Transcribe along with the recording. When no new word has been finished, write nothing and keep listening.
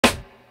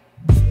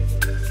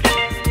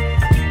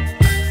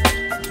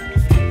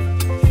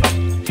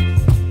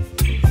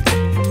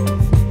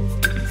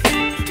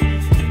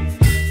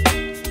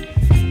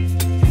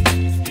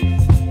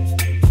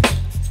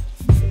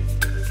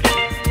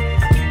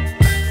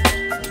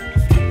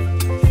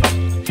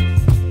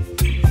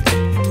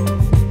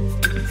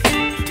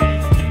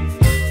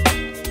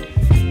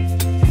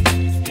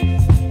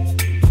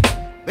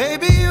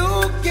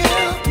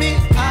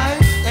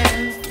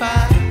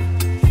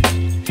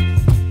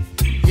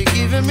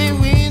giving me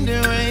wind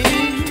and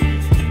rain.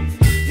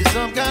 You're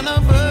some kind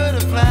of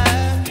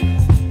butterfly.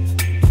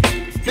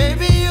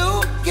 Baby,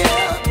 you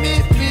give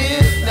me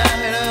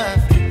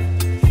midnight.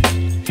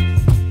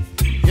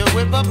 You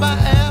whip up my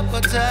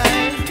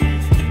appetite.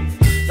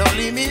 Don't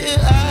leave me here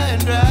high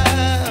and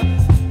dry.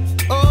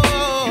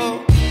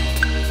 Oh,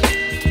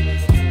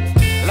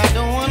 well, I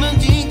don't wanna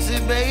jinx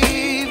it,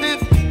 baby,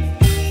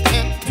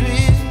 and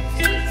twist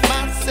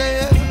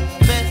myself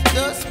at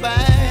the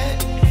spine.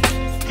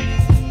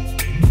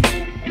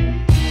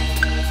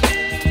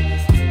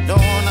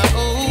 Don't wanna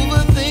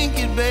overthink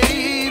it,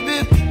 baby.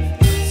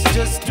 It's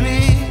just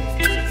twist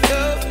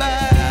your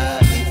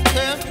body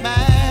and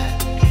mine.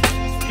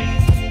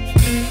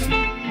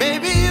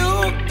 Baby, you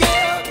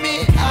give me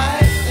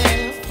ice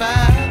and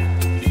fire.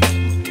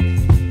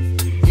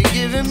 You're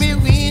giving me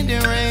wind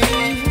and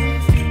rain.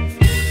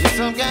 You're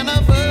some kind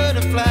of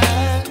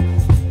butterfly.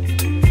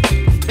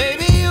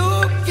 Baby, you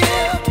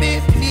give me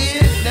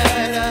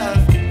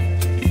midnight.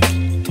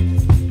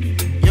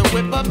 You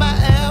whip up my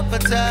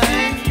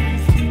appetite.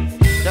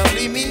 Don't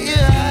leave me here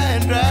high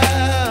and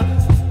dry.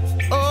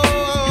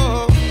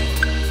 Oh,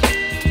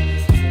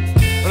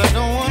 but I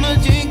don't wanna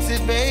jinx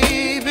it,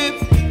 baby.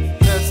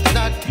 Let's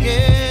not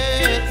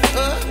get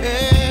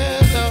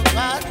ahead of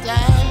my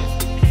time.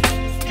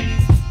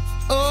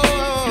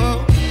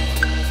 Oh,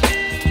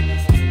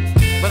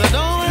 but I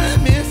don't wanna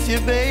miss you,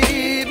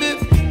 baby.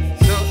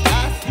 So I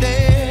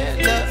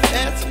stand up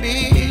and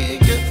speak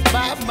just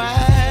my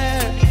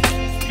mind.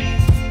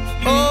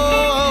 Oh.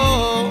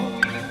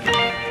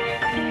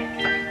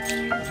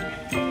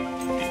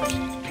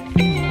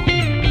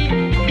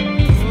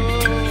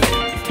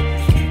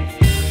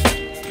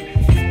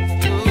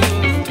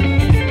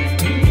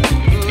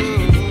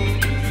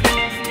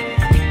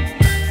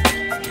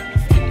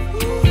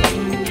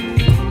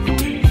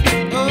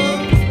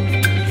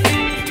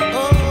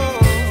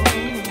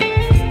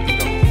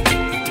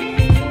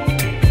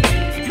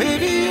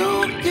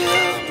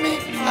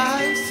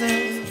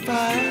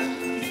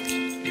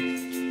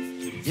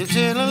 You're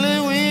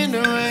chilling wind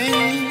and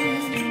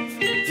rain.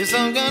 You're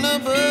some kind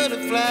of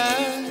butterfly.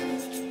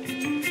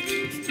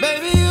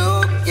 Baby, you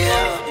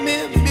give me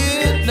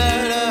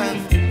midnight.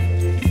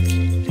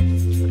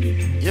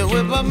 You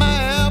whip up my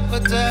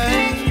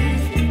appetite.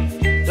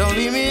 Don't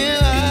leave me here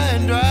high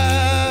and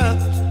dry.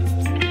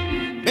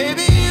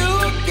 Baby, you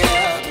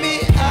give me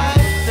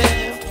ice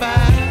and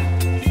fire.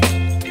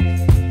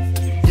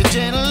 You're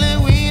channeling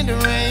wind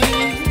and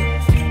rain.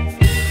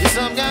 You're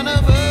some kind of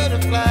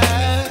butterfly.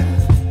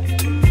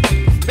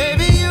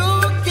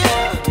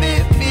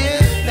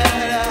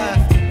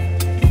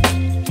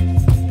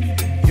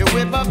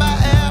 Whip up my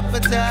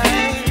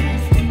appetite.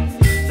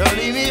 Don't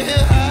leave me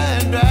here high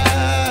and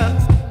dry.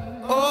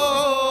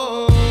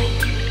 Oh,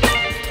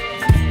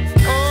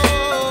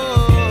 oh,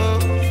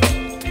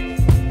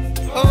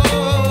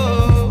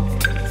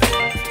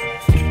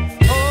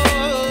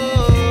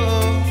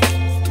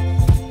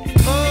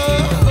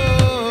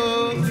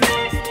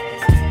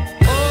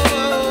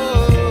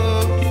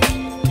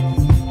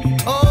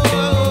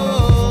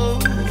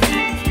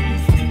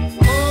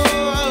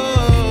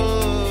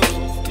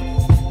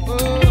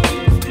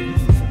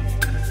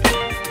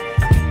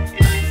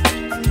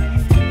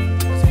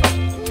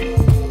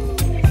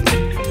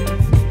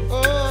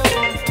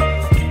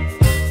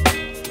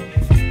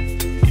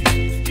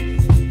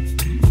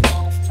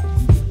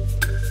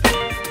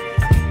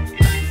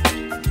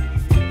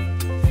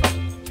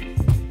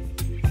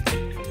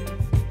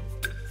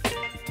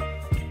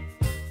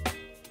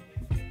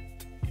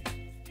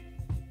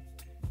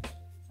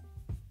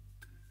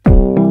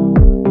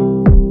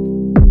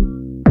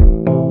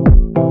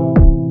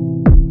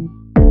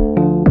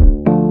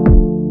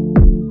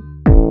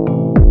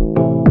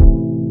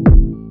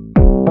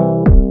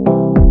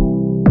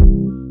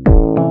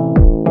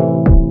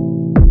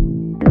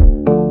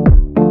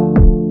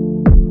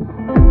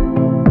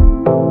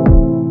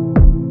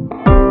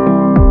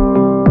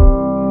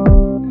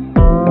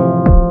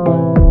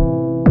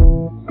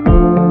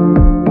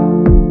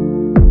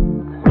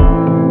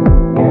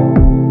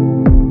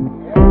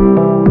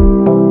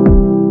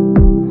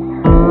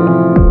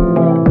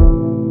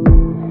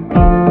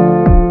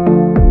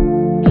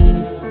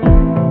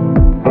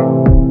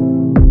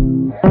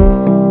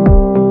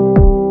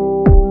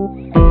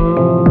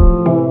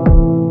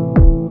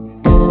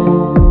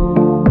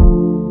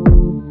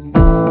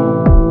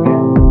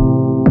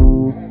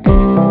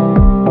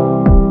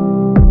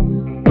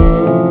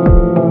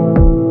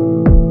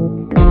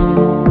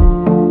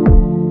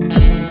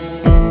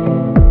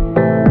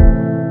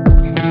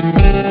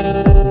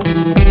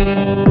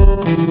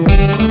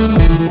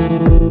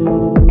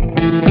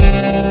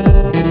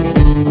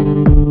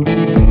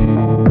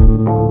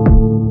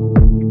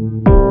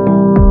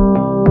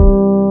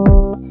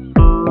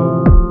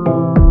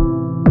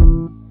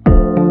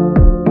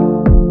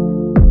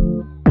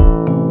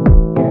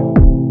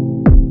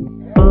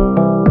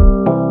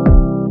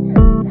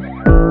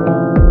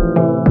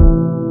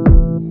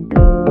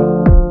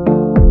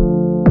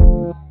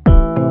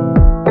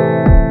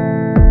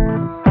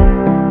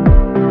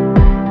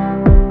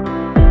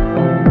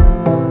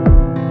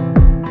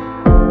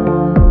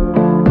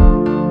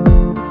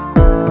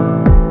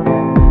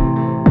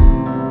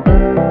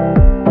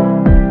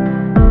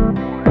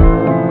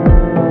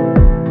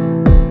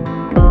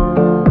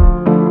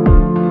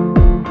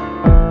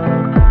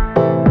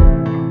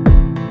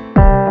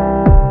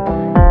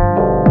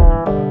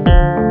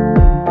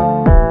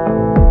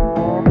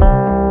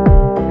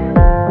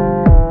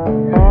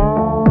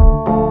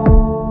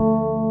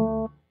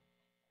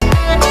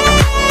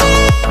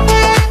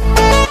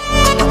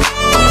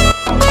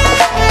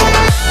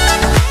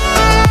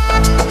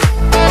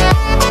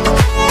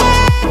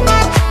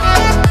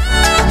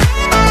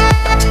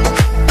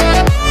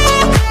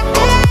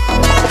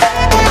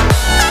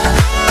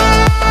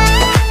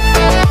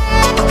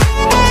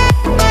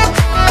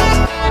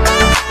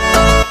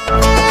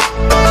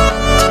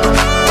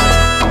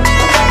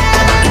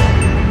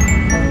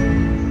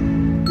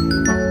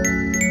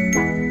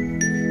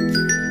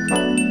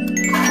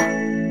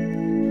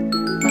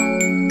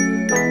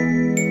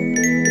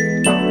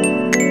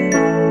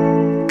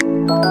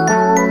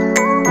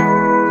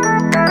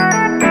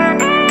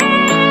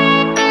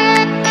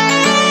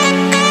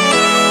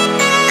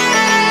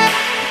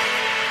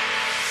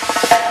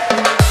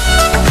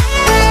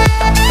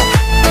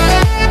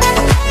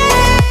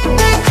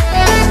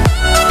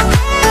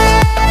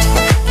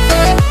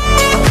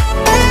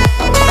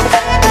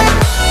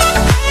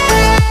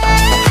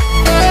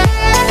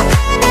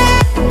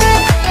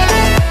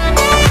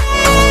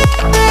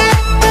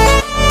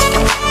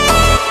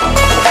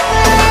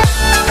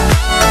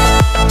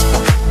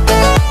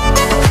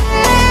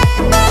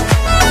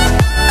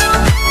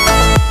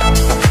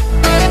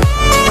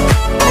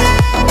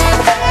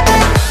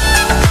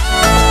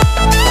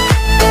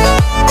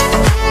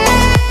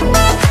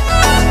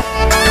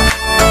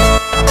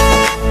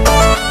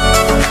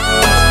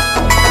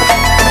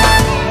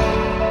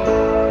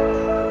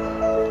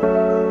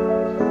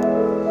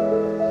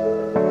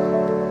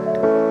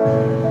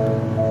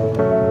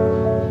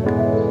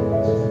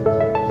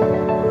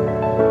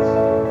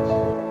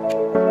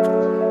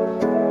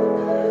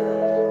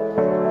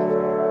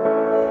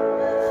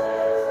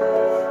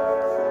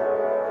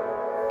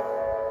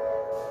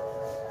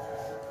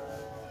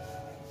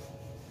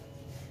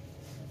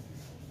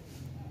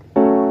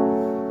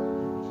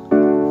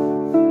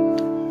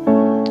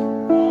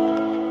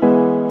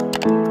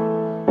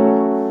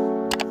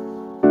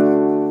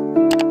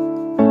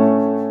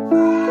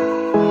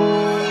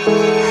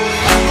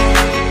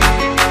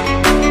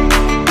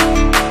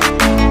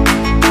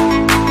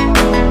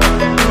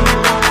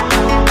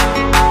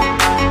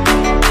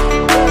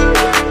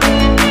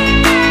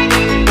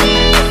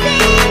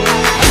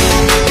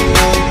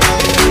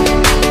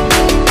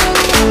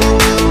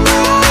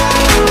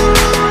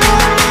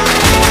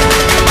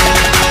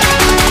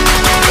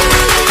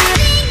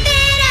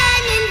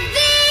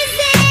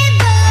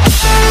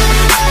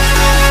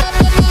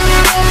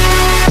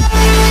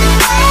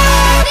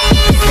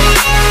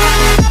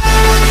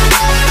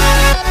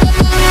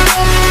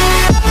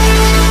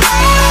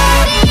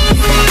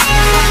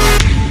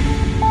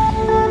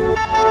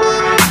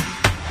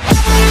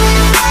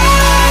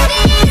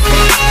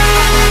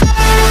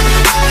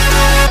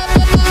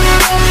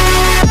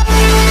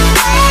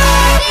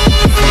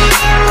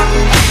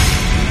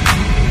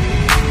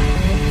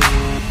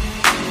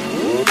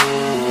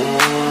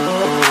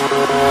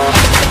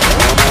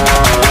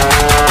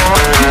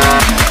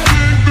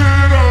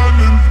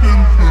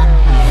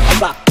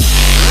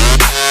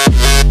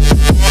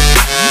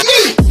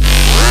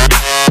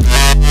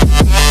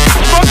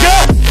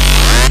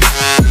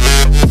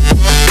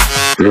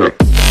 Yeah.